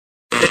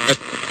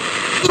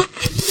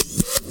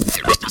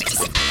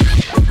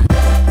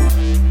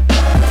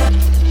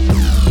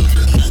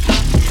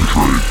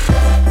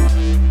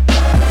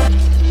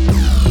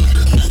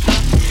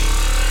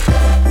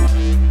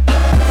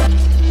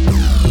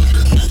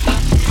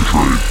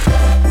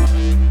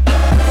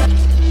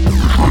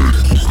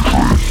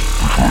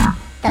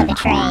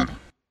Betrayed.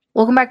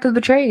 Welcome back to The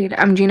Betrayed.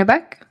 I'm Gina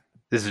Beck.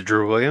 This is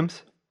Drew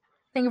Williams.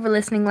 Thank you for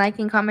listening,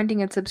 liking,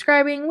 commenting, and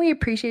subscribing. We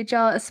appreciate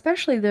y'all,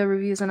 especially the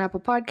reviews on Apple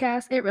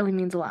Podcasts. It really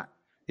means a lot.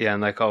 Yeah,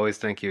 and like always,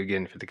 thank you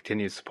again for the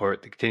continued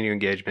support, the continued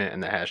engagement,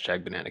 and the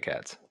hashtag Banana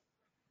Cats.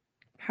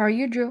 How are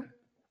you, Drew?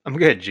 I'm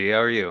good, G. How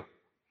are you?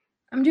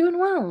 I'm doing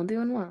well,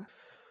 doing well.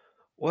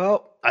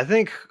 Well, I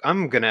think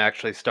I'm going to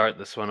actually start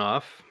this one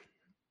off.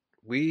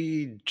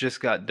 We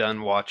just got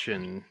done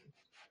watching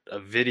a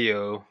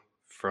video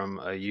from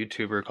a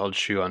YouTuber called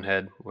Shoe on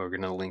Head. We're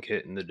going to link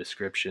it in the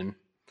description.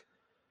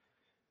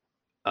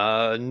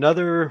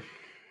 Another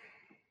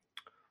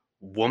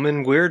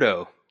woman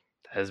weirdo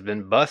has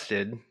been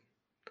busted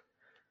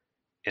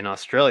in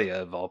Australia,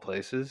 of all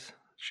places.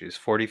 She's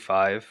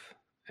 45,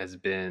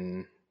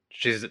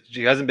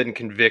 she hasn't been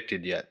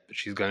convicted yet, but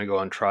she's going to go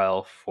on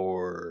trial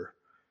for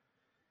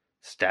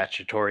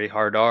statutory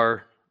hard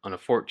R on a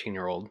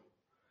 14-year-old.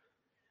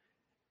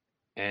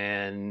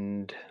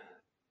 And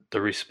the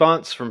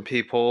response from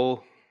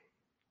people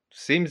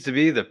seems to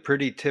be the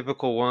pretty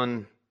typical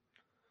one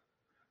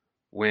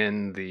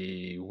when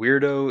the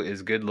weirdo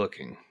is good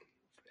looking.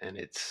 And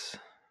it's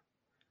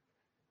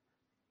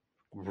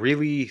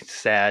really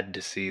sad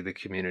to see the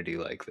community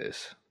like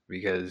this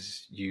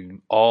because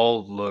you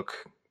all look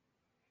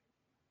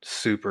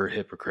super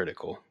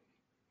hypocritical.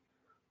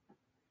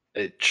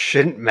 It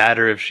shouldn't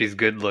matter if she's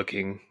good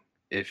looking.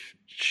 If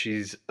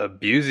she's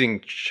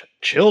abusing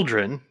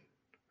children,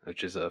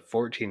 which is a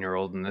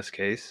 14-year-old in this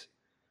case,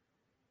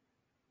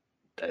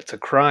 that's a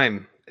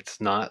crime.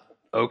 It's not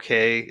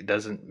okay. It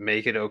doesn't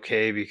make it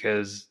okay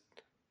because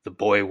the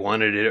boy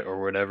wanted it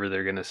or whatever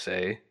they're going to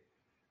say.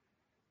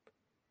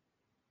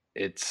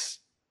 It's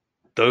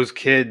those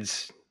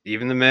kids,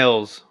 even the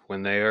males,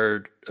 when they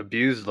are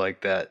abused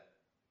like that,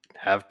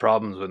 have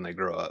problems when they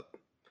grow up.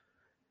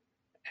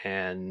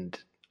 And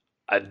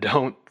I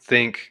don't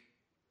think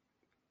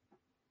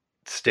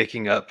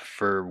sticking up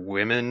for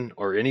women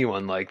or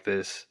anyone like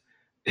this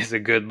is a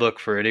good look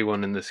for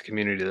anyone in this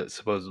community that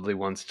supposedly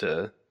wants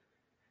to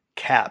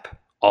cap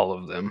all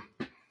of them.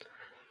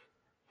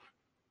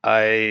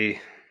 We're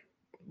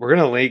going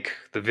to link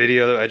the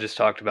video that I just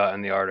talked about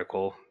in the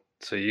article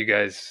so you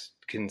guys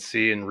can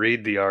see and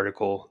read the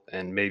article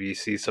and maybe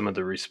see some of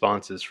the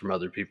responses from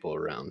other people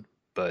around.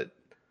 But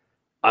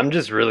I'm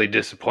just really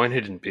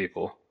disappointed in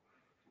people.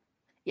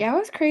 Yeah, it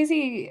was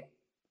crazy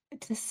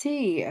to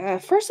see.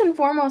 First and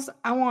foremost,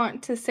 I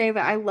want to say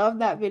that I love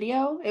that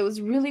video. It was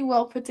really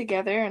well put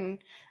together, and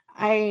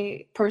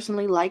I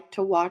personally like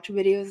to watch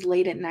videos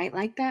late at night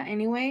like that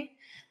anyway.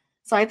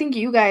 So I think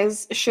you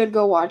guys should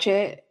go watch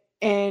it,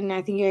 and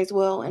I think you guys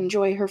will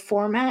enjoy her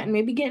format and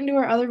maybe get into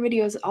her other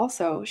videos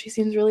also. She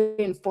seems really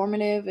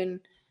informative and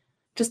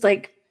just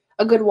like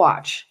a good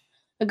watch,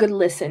 a good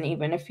listen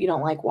even if you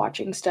don't like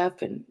watching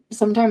stuff. And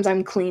sometimes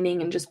I'm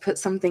cleaning and just put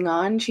something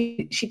on.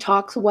 She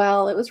talks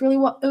well. It was really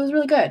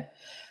good.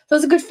 So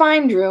it's a good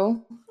find,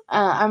 Drew.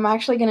 I'm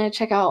actually going to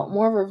check out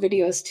more of her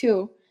videos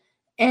too.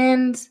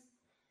 And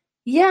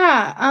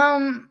yeah,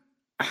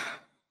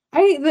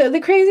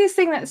 the craziest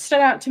thing that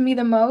stood out to me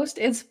the most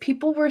is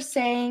people were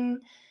saying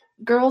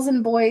girls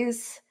and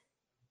boys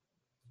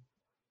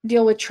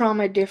deal with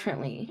trauma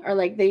differently, or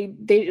like they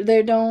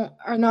don't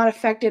are not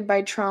affected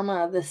by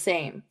trauma the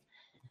same,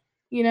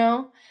 you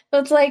know. So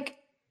it's like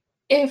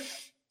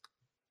if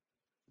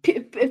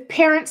if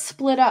parents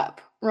split up,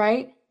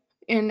 right,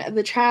 and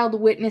the child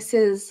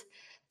witnesses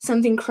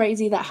something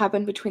crazy that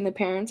happened between the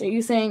parents, are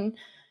you saying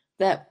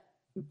that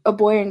a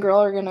boy and girl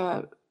are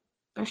gonna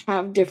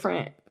have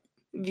different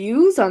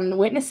views on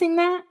witnessing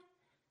that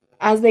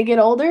as they get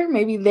older?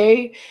 Maybe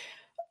they,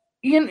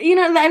 you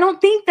know, I don't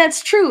think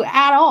that's true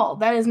at all.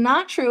 That is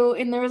not true,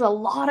 and there was a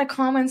lot of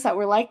comments that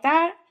were like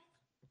that.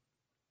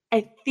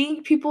 I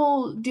think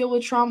people deal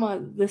with trauma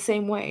the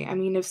same way. I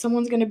mean, if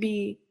someone's going to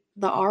be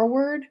the R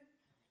word,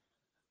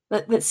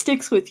 that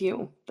sticks with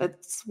you,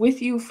 that's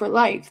with you for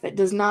life, that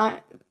does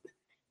not,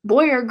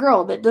 boy or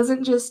girl, that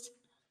doesn't just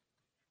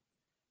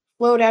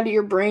float out of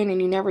your brain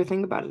and you never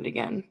think about it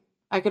again.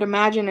 I could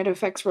imagine it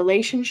affects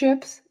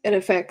relationships, it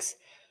affects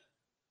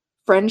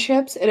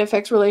friendships, it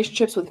affects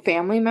relationships with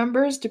family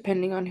members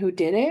depending on who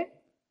did it.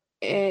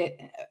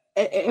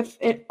 If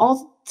it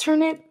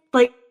alternate,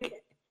 like,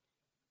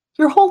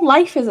 your whole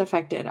life is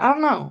affected. I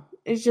don't know.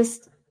 It's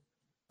just,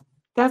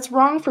 that's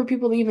wrong for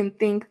people to even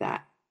think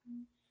that.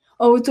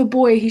 Oh, it's a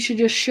boy. He should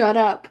just shut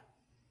up.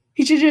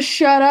 He should just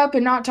shut up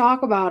and not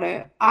talk about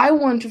it. I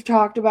wouldn't have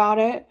talked about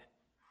it.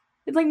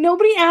 It's like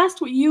nobody asked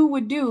what you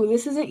would do.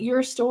 This isn't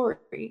your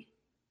story.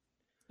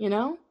 You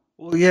know?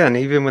 Well, yeah, and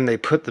even when they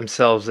put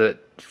themselves at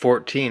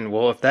 14,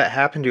 well, if that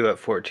happened to you at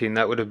 14,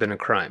 that would have been a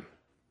crime.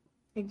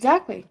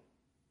 Exactly.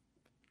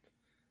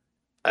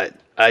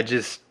 I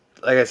just,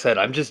 like I said,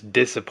 I'm just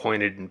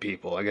disappointed in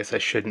people. I guess I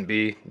shouldn't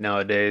be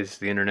nowadays.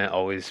 The internet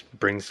always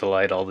brings to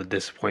light all the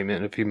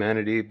disappointment of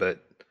humanity,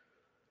 but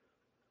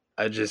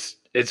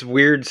it's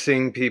weird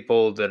seeing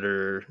people that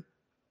are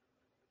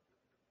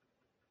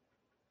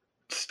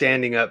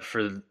standing up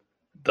for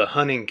the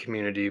hunting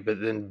community, but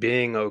then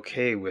being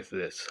okay with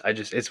this.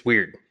 It's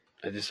weird.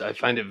 I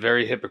find it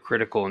very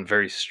hypocritical and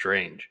very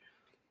strange.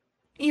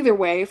 Either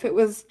way, if it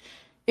was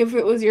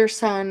your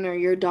son or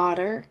your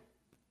daughter,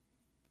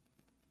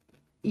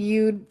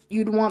 you'd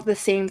want the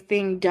same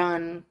thing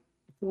done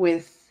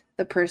with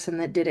the person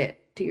that did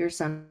it to your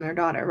son or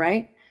daughter,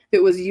 right? If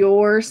it was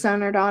your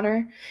son or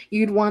daughter,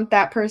 you'd want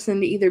that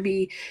person to either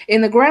be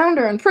in the ground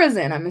or in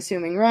prison, I'm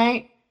assuming,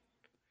 right?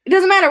 It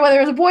doesn't matter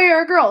whether it's a boy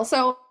or a girl.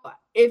 So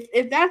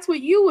if that's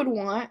what you would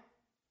want,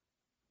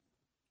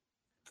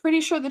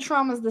 pretty sure the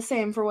trauma is the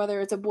same for whether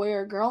it's a boy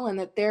or a girl, and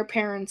that their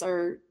parents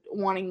are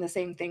wanting the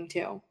same thing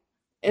too,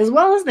 as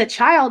well as the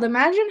child.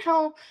 Imagine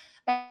how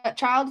that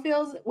child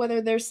feels,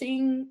 whether they're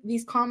seeing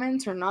these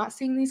comments or not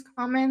seeing these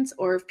comments,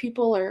 or if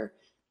people are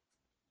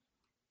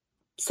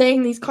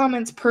saying these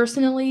comments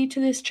personally to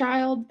this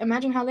child.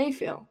 Imagine how they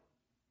feel.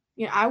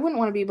 I wouldn't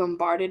want to be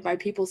bombarded by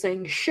people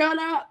saying, shut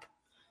up.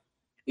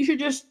 You should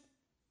just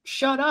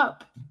shut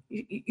up.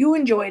 You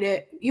enjoyed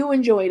it. You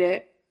enjoyed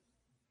it.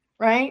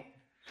 Right?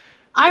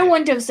 I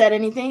wouldn't have said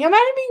anything.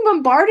 Imagine being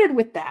bombarded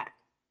with that.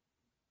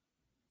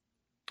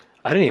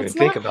 I didn't even That's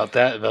think not. about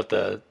that, about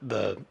the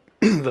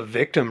the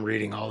victim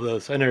reading all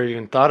those. I never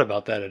even thought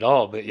about that at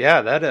all. But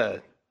yeah,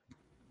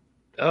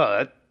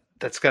 oh,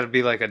 that's got to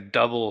be like a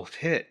double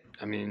hit.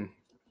 I mean,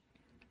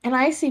 And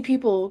I see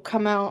people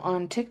come out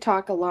on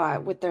TikTok a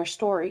lot with their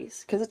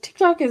stories, because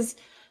TikTok is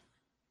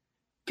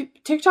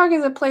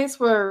a place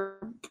where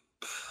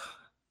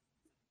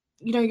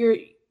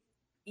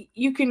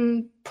you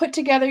can put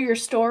together your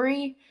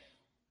story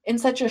in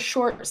such a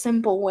short,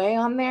 simple way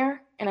on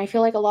there. And I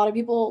feel like a lot of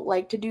people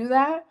like to do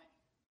that.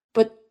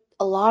 But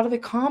a lot of the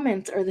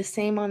comments are the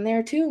same on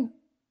there too.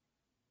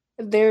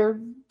 They're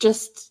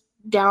just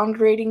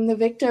downgrading the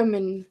victim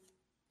and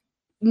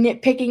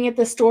nitpicking at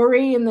the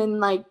story, and then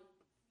like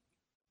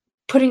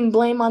putting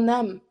blame on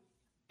them.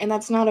 And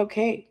that's not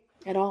okay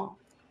at all.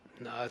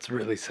 no, that's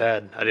really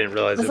sad. I didn't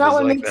realize That's it not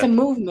was what like makes a that.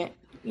 movement.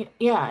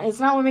 Yeah, it's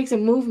not what makes a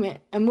movement.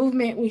 A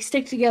movement, we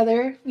stick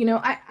together.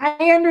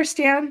 I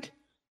understand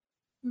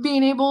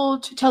being able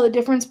to tell the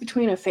difference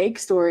between a fake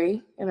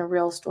story and a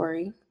real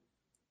story.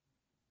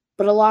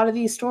 But a lot of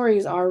these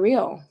stories are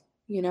real,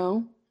 you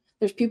know?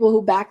 There's people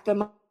who back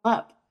them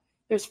up.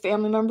 There's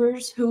family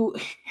members who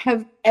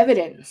have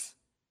evidence.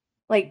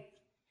 Like,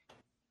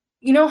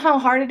 you know how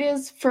hard it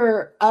is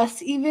for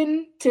us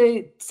even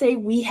to say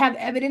we have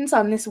evidence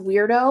on this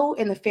weirdo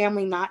and the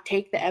family not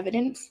take the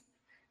evidence?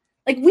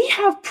 Like, we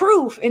have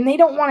proof and they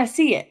don't want to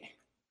see it,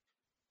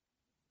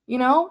 you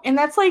know? And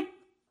that's like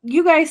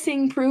you guys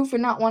seeing proof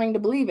and not wanting to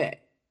believe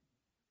it.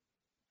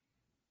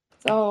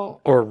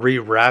 So, Or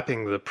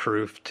rewrapping the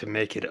proof to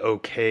make it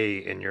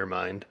okay in your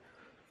mind.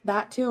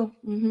 that too.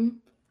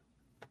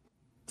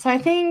 So, I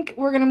think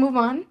we're going to move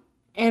on.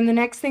 And the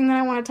next thing that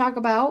I want to talk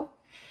about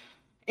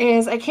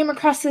is I came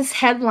across this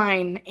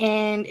headline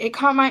and it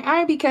caught my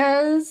eye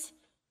because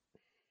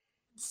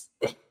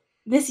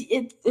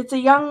it's a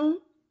young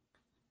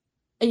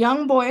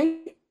boy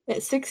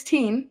at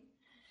 16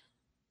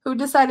 who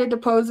decided to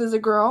pose as a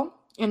girl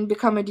and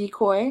become a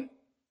decoy.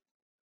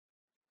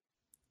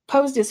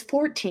 Posed as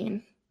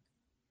 14,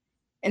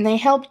 and they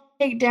helped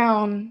take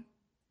down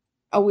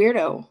a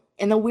weirdo,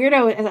 and the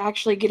weirdo is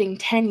actually getting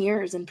 10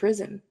 years in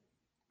prison.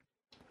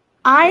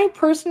 I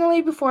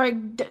personally, before I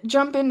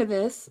jump into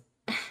this,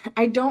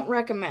 I don't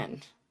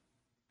recommend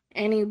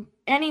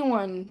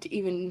anyone to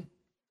even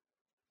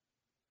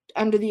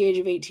under the age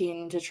of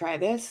 18 to try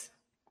this.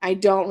 I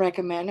don't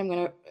recommend. I'm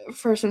going to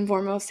first and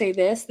foremost say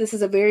this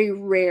is a very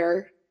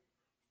rare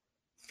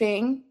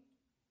thing.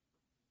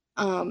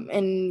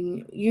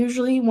 And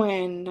usually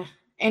when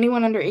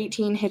anyone under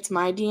 18 hits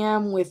my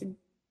DM with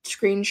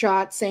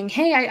screenshots saying,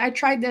 hey, I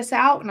tried this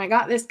out and I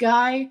got this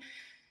guy,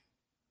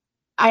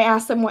 I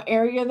ask them what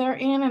area they're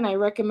in and I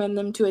recommend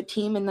them to a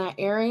team in that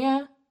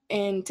area,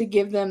 and to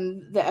give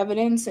them the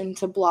evidence and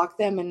to block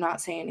them and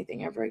not say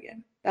anything ever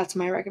again. That's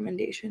my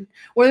recommendation.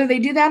 Whether they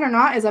do that or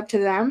not is up to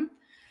them,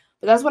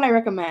 but that's what I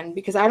recommend,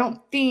 because I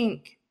don't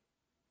think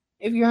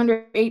if you're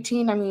under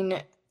 18, I mean,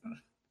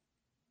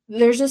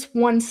 there's just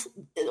one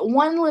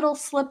little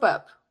slip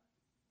up,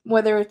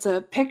 whether it's a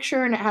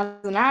picture and it has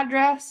an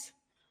address,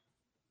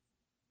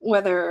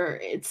 whether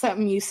it's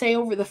something you say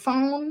over the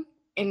phone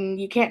and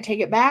you can't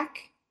take it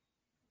back,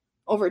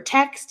 over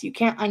text you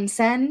can't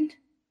unsend.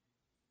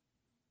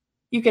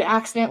 You could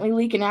accidentally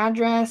leak an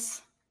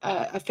address,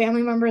 a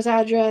family member's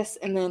address,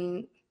 and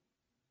then,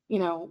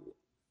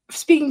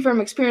 speaking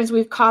from experience,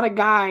 we've caught a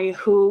guy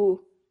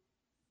who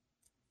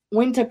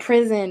went to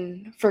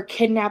prison for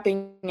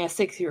kidnapping a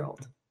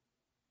 6-year-old.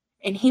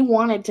 And he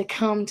wanted to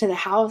come to the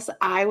house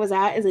I was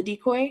at as a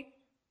decoy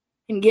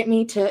and get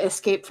me to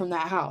escape from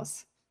that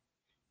house.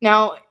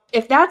 Now,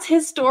 if that's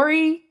his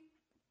story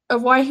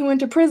of why he went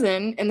to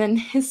prison, and then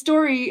his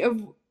story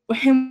of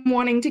him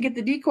wanting to get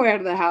the decoy out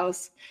of the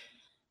house,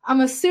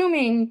 I'm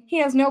assuming he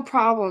has no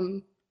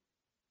problem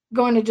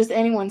going to just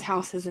anyone's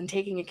houses and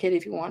taking a kid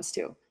if he wants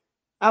to.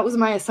 That was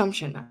my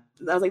assumption.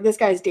 I was like, this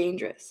guy's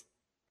dangerous.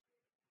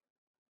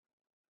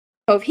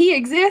 So if he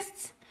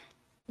exists,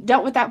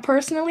 dealt with that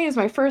personally, is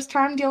my first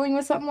time dealing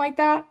with something like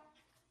that,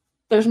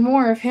 There's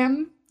more of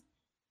him,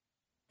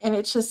 and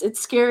it's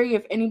scary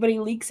if anybody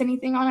leaks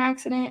anything on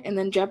accident and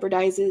then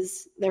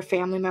jeopardizes their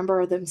family member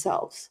or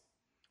themselves.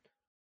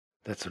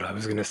 That's what I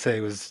was gonna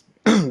say was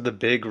the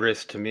big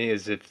risk to me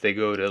is if they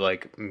go to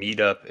like meet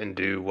up and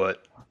do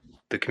what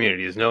the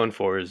community is known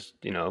for is,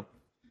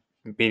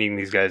 meeting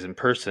these guys in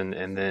person,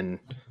 and then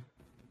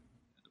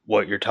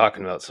what you're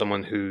talking about,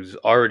 someone who's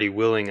already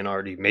willing and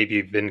already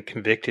maybe been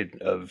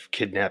convicted of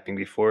kidnapping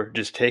before,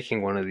 just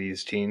taking one of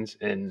these teens.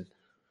 And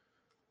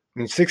I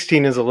mean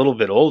 16 is a little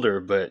bit older,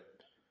 but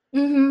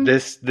Mm-hmm.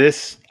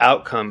 this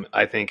outcome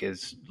I think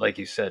is, like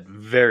you said,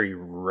 very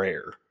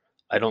rare.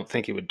 I don't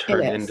think it would It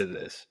turn into is.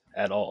 this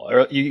at all,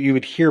 or you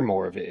would hear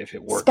more of it if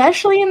it worked.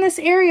 Especially in this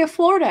area,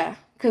 Florida,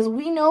 because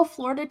we know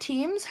Florida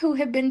teams who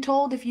have been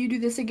told if you do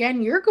this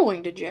again, you're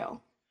going to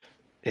jail.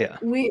 Yeah.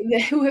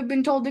 Who have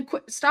been told to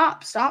quit,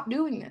 stop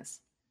doing this.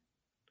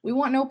 We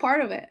want no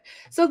part of it.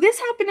 So this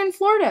happened in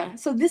Florida.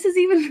 So this is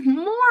even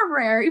more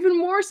rare, even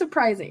more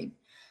surprising.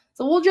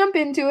 So we'll jump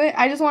into it.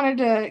 I just wanted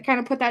to kind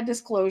of put that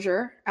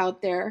disclosure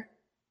out there.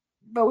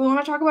 But we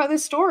want to talk about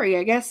this story.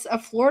 I guess a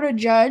Florida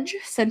judge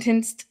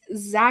sentenced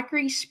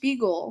Zachary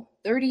Spiegel,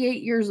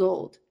 38 years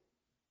old,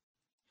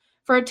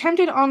 for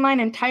attempted online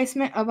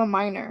enticement of a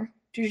minor,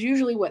 which is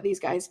usually what these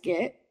guys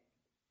get,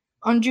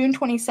 on June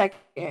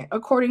 22nd,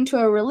 according to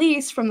a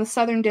release from the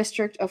Southern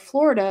District of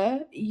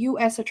Florida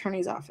U.S.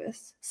 Attorney's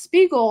Office.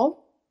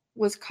 Spiegel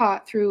was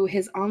caught through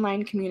his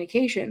online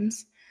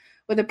communications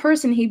with a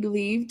person he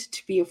believed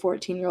to be a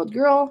 14-year-old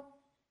girl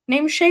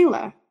named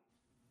Shayla.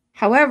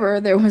 However,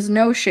 there was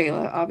no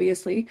Shayla,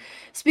 obviously.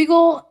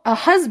 Spiegel, a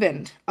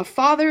husband, a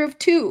father of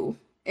two,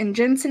 in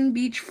Jensen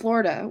Beach,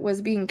 Florida,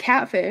 was being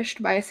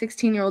catfished by a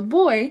 16-year-old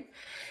boy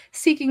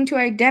seeking to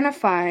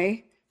identify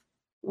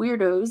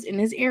weirdos in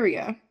his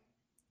area.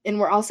 And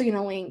we're also going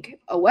to link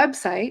a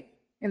website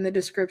in the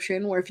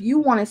description where if you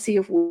want to see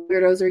if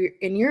weirdos are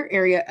in your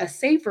area a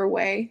safer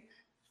way,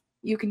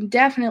 you can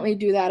definitely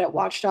do that at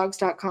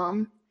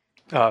watchdogs.com.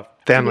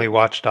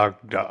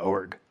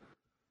 Familywatchdog.org.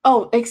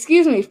 Oh,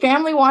 excuse me,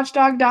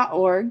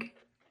 familywatchdog.org.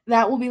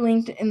 That will be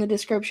linked in the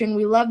description.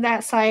 We love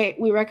that site.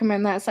 We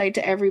recommend that site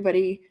to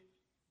everybody.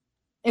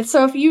 And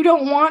so if you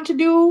don't want to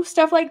do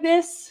stuff like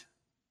this,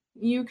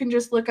 you can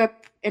just look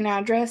up an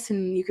address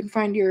and you can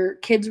find your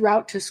kid's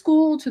route to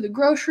school, to the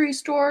grocery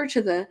store,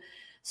 to the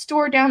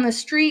store down the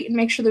street, and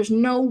make sure there's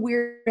no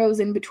weirdos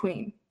in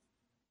between.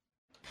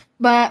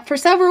 But for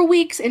several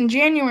weeks in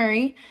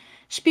January,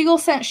 Spiegel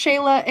sent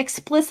Shayla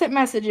explicit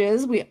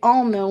messages. We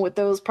all know what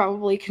those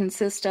probably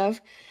consist of,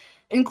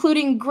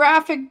 including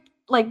graphic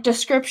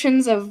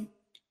descriptions of,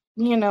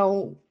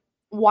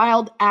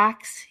 wild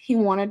acts he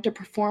wanted to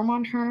perform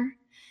on her.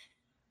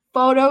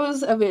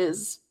 Photos of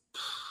his,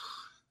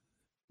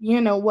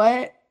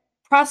 what?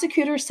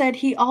 Prosecutor said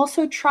he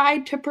also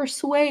tried to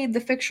persuade the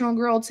fictional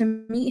girl to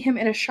meet him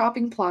at a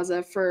shopping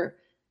plaza for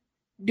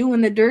doing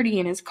the dirty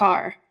in his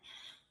car.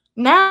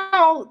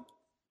 Now,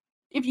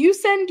 if you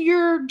send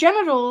your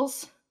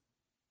genitals,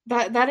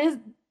 that is,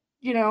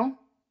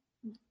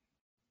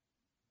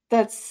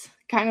 that's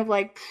kind of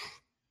like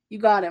you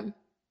got him,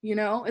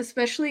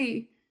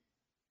 especially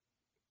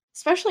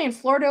in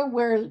Florida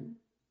where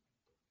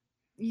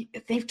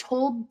they've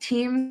told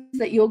teams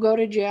that you'll go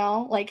to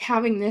jail. Like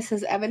having this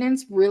as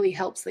evidence really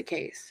helps the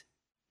case.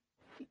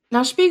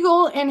 Now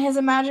Spiegel and his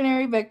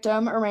imaginary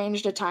victim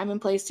arranged a time and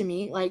place to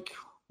meet, like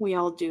we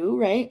all do,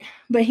 right?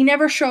 But he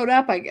never showed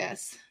up, I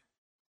guess.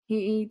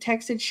 He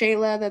texted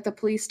Shayla that the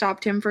police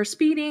stopped him for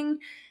speeding,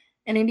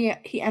 and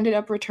he ended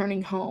up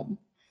returning home.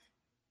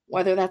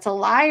 Whether that's a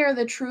lie or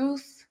the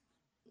truth,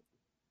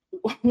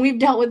 we've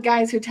dealt with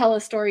guys who tell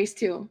us stories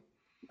too.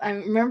 I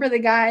remember the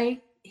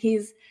guy, he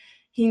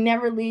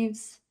never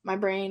leaves my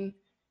brain.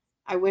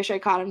 I wish I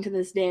caught him to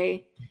this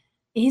day.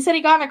 He said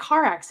he got in a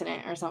car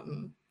accident or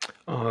something.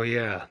 Oh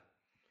yeah.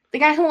 The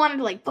guy who wanted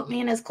to put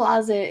me in his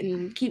closet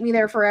and keep me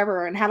there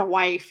forever and had a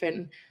wife,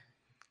 and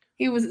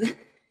he was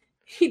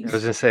I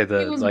was gonna say he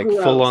the was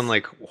full on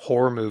gross.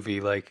 horror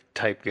movie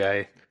type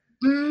guy.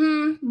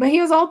 But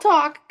he was all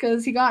talk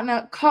because he got in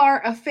a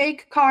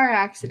fake car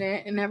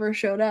accident and never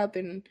showed up.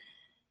 And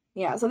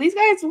yeah, so these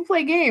guys will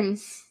play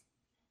games.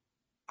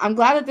 I'm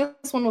glad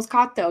that this one was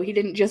caught though. He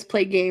didn't just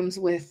play games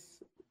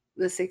with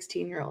the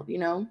 16-year-old,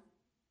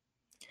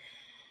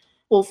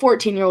 Well,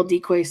 14-year-old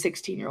Decoy,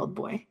 16-year-old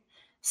boy.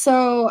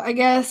 So I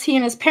guess he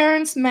and his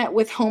parents met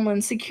with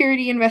Homeland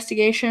Security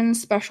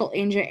Investigations Special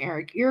Agent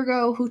Eric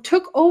Urgo, who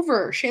took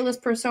over Shayla's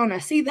persona.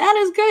 See, that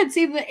is good.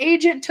 See, the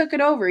agent took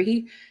it over.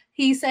 He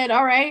said,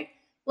 all right,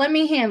 let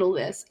me handle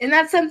this. And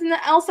that's something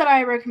else that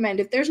I recommend.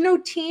 If there's no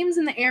teams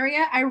in the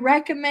area, I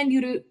recommend you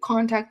to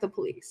contact the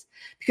police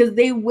because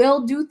they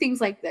will do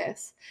things like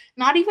this.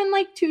 Not even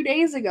 2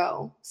 days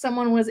ago,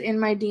 someone was in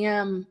my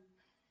DM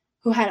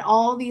who had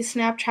all these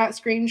Snapchat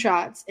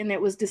screenshots, and it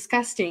was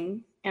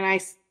disgusting. And I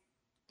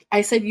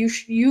said,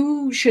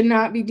 you should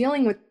not be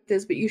dealing with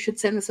this, but you should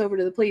send this over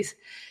to the police.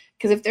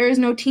 Because if there is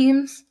no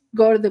teams,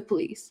 go to the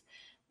police.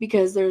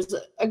 Because there's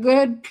a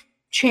good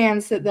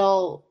chance that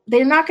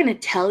they're not going to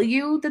tell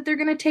you that they're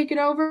going to take it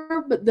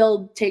over, but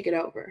they'll take it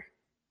over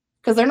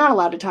because they're not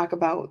allowed to talk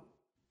about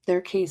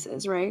their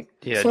cases, right?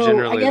 Yeah, So I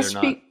generally they're guess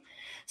not.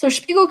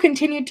 Spiegel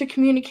continued to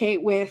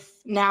communicate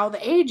with now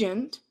the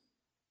agent,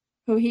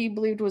 who he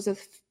believed was a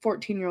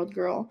 14-year-old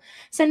girl,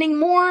 sending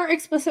more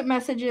explicit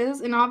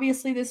messages, and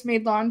obviously this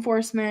made law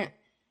enforcement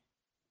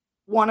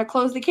want to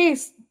close the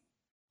case,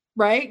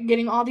 right?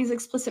 Getting all these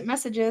explicit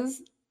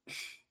messages.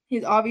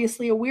 He's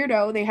obviously a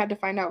weirdo. They had to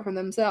find out for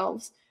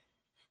themselves.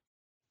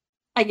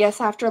 I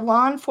guess after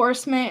law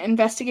enforcement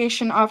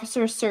investigation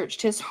officers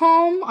searched his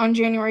home on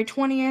January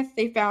 20th,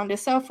 they found a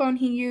cell phone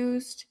he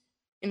used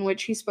in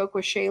which he spoke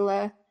with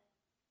Shayla,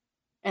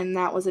 and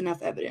that was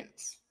enough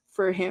evidence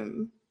for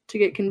him to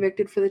get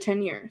convicted for the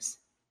 10 years.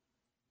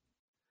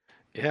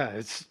 Yeah,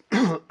 it's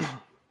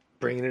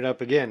bringing it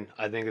up again.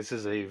 I think this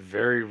is a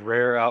very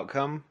rare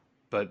outcome,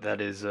 but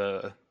that is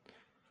a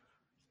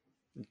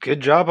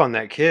good job on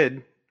that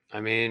kid.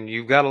 I mean,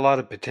 you've got a lot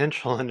of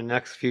potential in the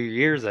next few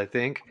years, I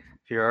think,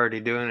 if you're already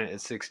doing it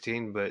at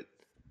 16, but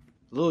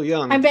a little I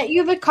young. bet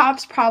you the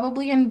cops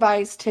probably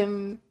advised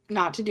him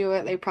not to do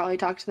it. They probably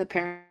talked to the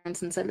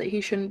parents and said that he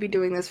shouldn't be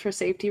doing this for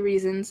safety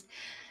reasons.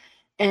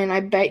 And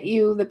I bet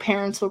you the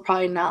parents will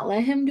probably not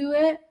let him do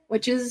it,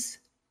 which is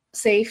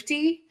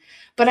safety.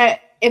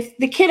 But if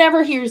the kid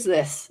ever hears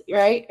this,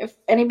 right? If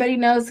anybody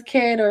knows the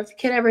kid, or if the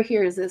kid ever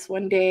hears this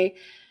one day,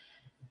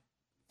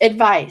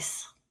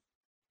 advice: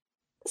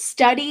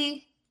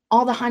 study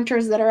all the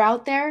hunters that are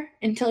out there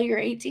until you're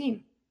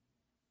 18.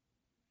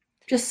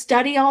 Just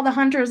study all the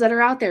hunters that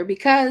are out there,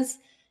 because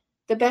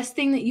the best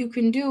thing that you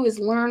can do is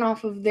learn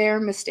off of their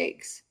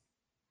mistakes.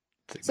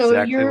 That's So if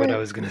exactly what I you're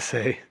was going to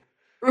say.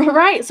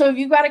 right, so if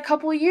you've got a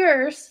couple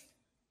years,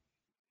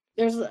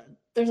 there's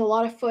there's a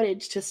lot of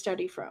footage to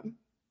study from.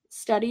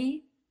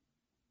 Study,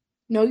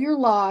 know your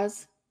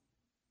laws,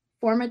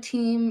 form a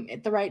team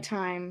at the right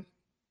time,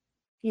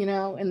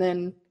 and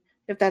then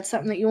if that's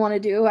something that you want to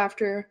do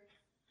after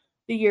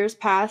the years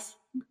pass,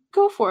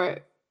 go for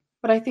it.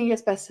 But I think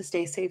it's best to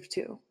stay safe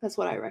too. That's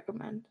what I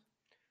recommend.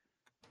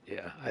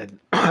 Yeah,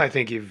 I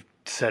think you've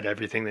said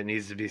everything that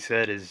needs to be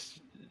said. Is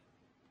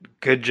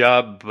good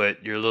job,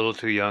 but you're a little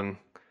too young.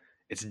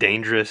 It's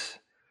dangerous.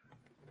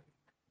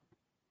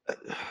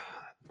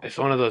 It's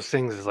one of those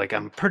things. Is like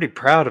I'm pretty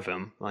proud of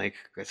him. Like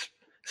it's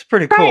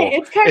pretty Right. cool.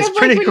 It's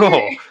pretty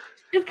cool.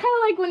 It's kind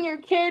of like when your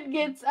kid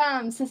gets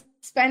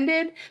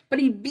suspended, but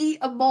he beat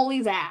a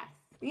bully's ass.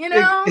 It's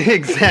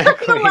kind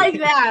of like Exactly.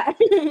 that.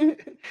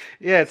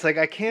 Yeah, it's like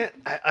I can't.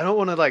 I don't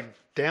want to like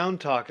down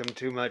talk him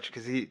too much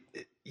because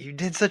you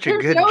did such a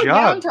There's good no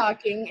down job.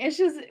 talking. It's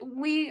just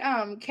we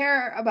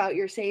care about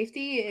your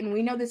safety, and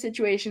we know the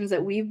situations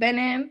that we've been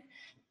in.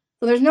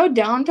 So there's no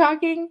down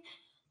talking.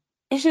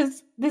 It's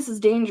just this is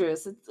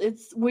dangerous.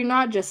 It's we're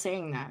not just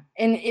saying that.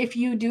 And if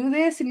you do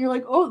this and you're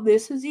like, "Oh,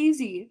 this is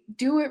easy."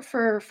 Do it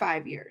for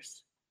 5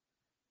 years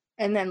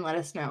and then let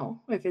us know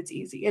if it's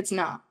easy. It's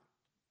not.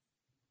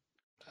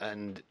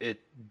 And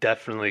it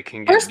definitely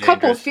can get First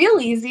couple dangerous. feel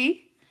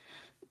easy.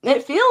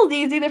 It feels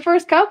easy the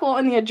first couple,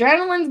 and the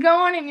adrenaline's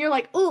going, and you're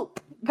like, "Ooh,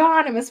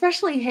 got him."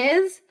 Especially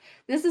his.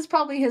 This is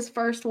probably his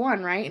first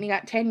one, right? And he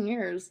got 10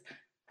 years.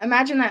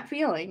 Imagine that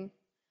feeling.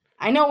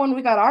 I know when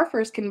we got our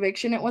first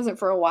conviction, it wasn't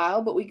for a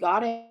while, but we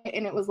got it,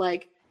 and it was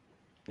like,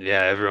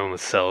 Yeah, everyone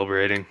was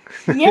celebrating.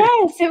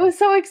 yes, it was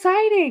so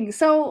exciting.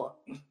 So,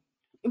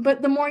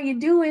 but the more you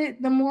do it,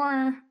 the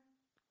more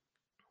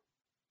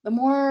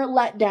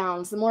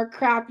letdowns, the more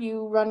crap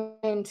you run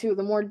into,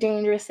 the more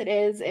dangerous it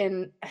is,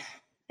 and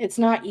it's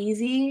not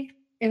easy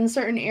in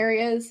certain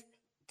areas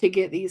to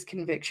get these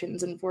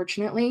convictions,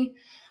 unfortunately.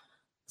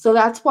 So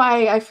that's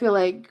why I feel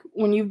like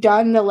when you've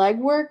done the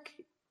legwork,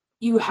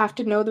 you have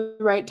to know the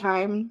right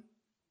time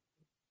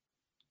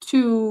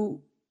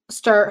to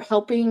start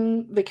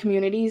helping the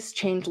communities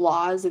change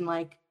laws, and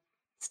like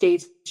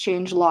states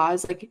change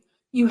laws. Like,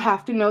 you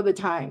have to know the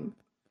time.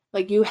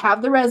 Like, you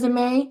have the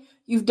resume,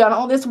 you've done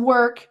all this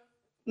work.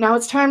 Now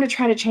it's time to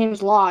try to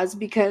change laws,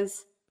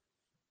 because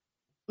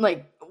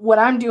like what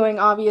I'm doing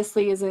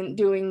obviously isn't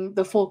doing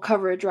the full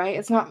coverage, right?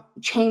 It's not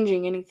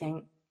changing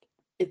anything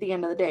at the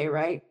end of the day,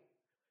 right?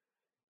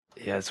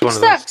 Yeah, it's Which one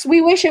of those. sucks.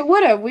 We wish it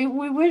would have. We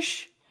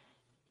wish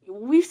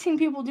we've seen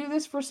people do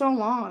this for so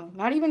long.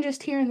 Not even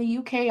just here in the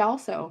UK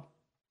also.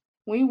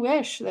 We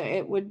wish that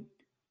it would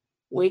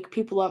wake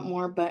people up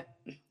more, but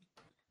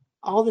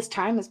all this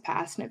time has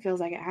passed and it feels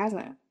like it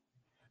hasn't.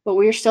 But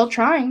we're still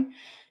trying,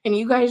 and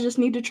you guys just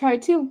need to try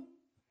too.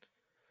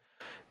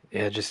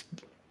 Yeah, just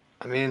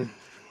I mean,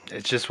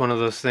 it's just one of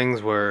those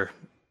things where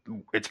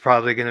it's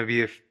probably going to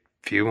be a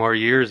few more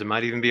years. It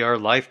might even be our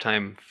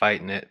lifetime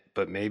fighting it,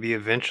 but maybe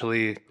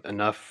eventually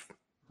enough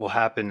will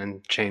happen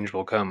and change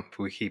will come if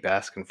we keep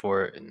asking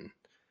for it. And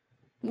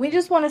We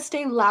just want to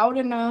stay loud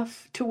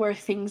enough to where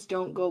things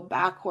don't go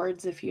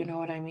backwards, if you know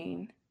what I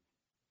mean.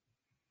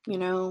 You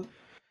know?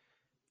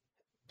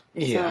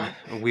 yeah,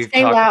 So we've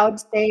stay talked. loud,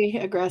 stay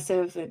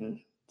aggressive, and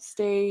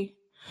stay.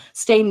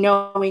 stay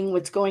knowing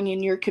what's going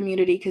in your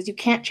community, because you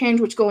can't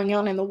change what's going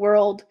on in the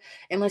world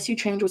unless you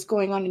change what's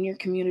going on in your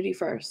community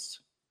first.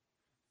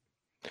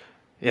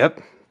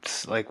 Yep.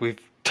 It's like we've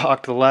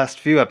talked the last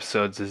few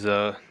episodes is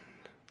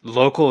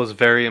local is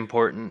very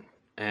important,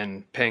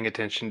 and paying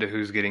attention to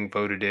who's getting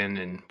voted in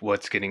and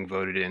what's getting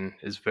voted in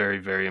is very,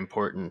 very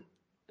important.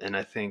 And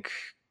I think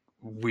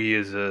we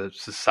as a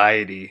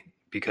society,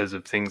 because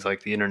of things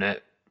like the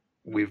internet,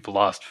 we've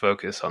lost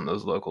focus on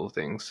those local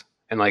things.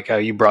 And like how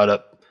you brought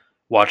up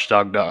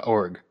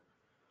watchdog.org,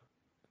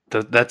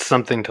 that's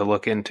something to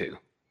look into.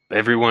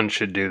 Everyone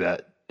should do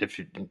that. If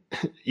you,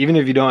 even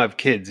if you don't have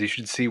kids, you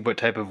should see what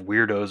type of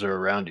weirdos are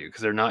around you,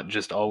 because they're not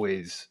just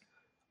always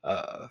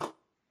uh,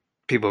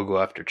 people who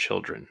go after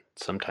children.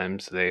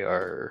 Sometimes they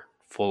are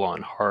full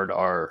on hard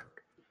R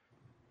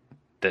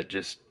that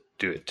just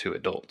do it to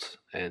adults,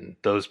 and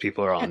those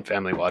people are on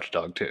Family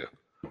Watchdog too.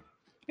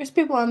 There's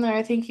people on there,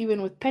 I think,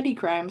 even with petty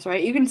crimes,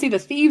 right? You can see the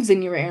thieves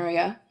in your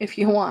area if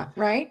you want,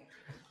 right?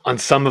 On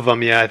some of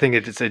them, yeah, I think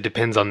it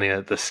depends on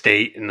the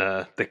state and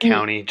the Mm.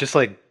 county. Just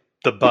like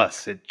the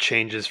bus, it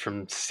changes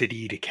from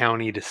city to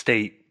county to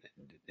state,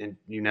 and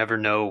you never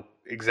know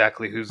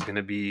exactly who's going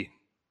to be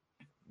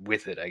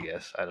with it. I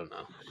guess I don't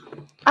know.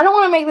 I don't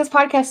want to make this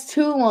podcast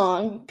too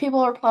long. People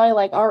are probably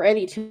like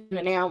already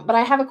tuning out, but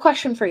I have a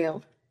question for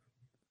you.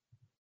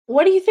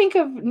 What do you think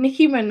of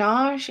Nicki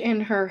Minaj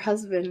and her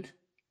husband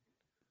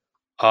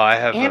I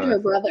have and a her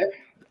brother?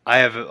 I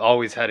have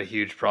always had a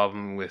huge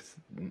problem with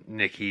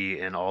Nikki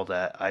and all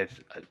that.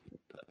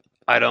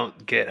 I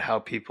don't get how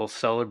people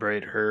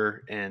celebrate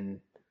her and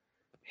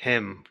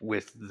him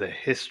with the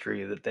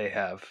history that they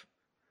have.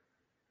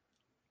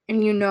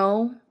 And you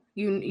know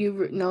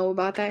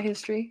about that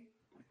history?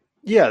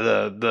 Yeah,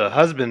 the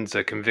husband's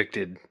a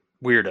convicted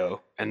weirdo,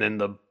 and then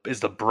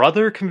the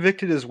brother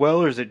convicted as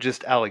well, or is it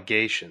just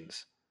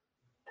allegations?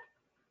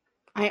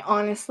 I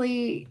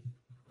honestly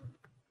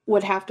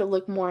would have to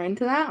look more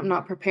into that. I'm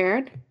not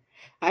prepared.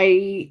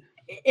 I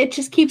It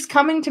just keeps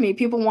coming to me.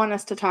 People want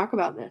us to talk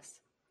about this.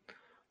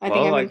 I think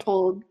Well, I've been like,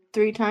 told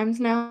 3 times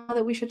now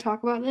that we should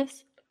talk about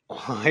this.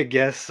 I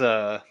guess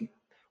well,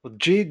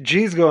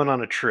 G's going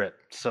on a trip,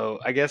 so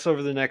I guess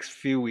over the next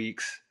few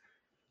weeks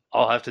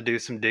I'll have to do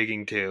some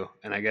digging too,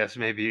 and I guess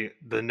maybe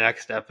the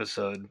next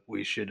episode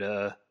we should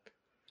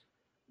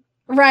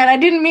Right, I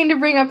didn't mean to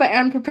bring up an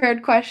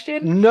unprepared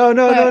question, No,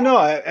 no, but no, no.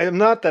 I'm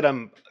not that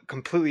I'm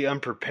completely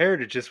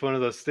unprepared. It's just one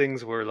of those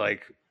things where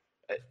like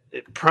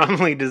it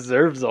probably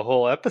deserves a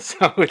whole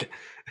episode.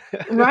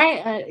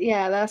 right,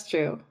 yeah, that's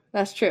true.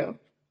 That's true.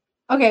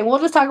 Okay, we'll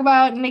just talk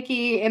about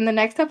Nikki in the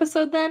next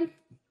episode then,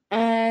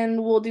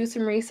 and we'll do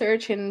some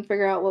research and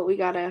figure out what we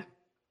gotta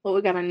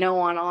know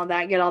on all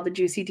that. Get all the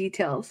juicy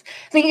details.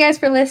 Thank you guys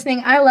for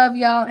listening. I love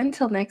y'all.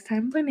 Until next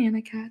time,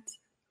 banana cats.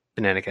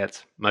 Banana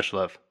cats, much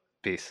love.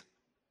 Peace.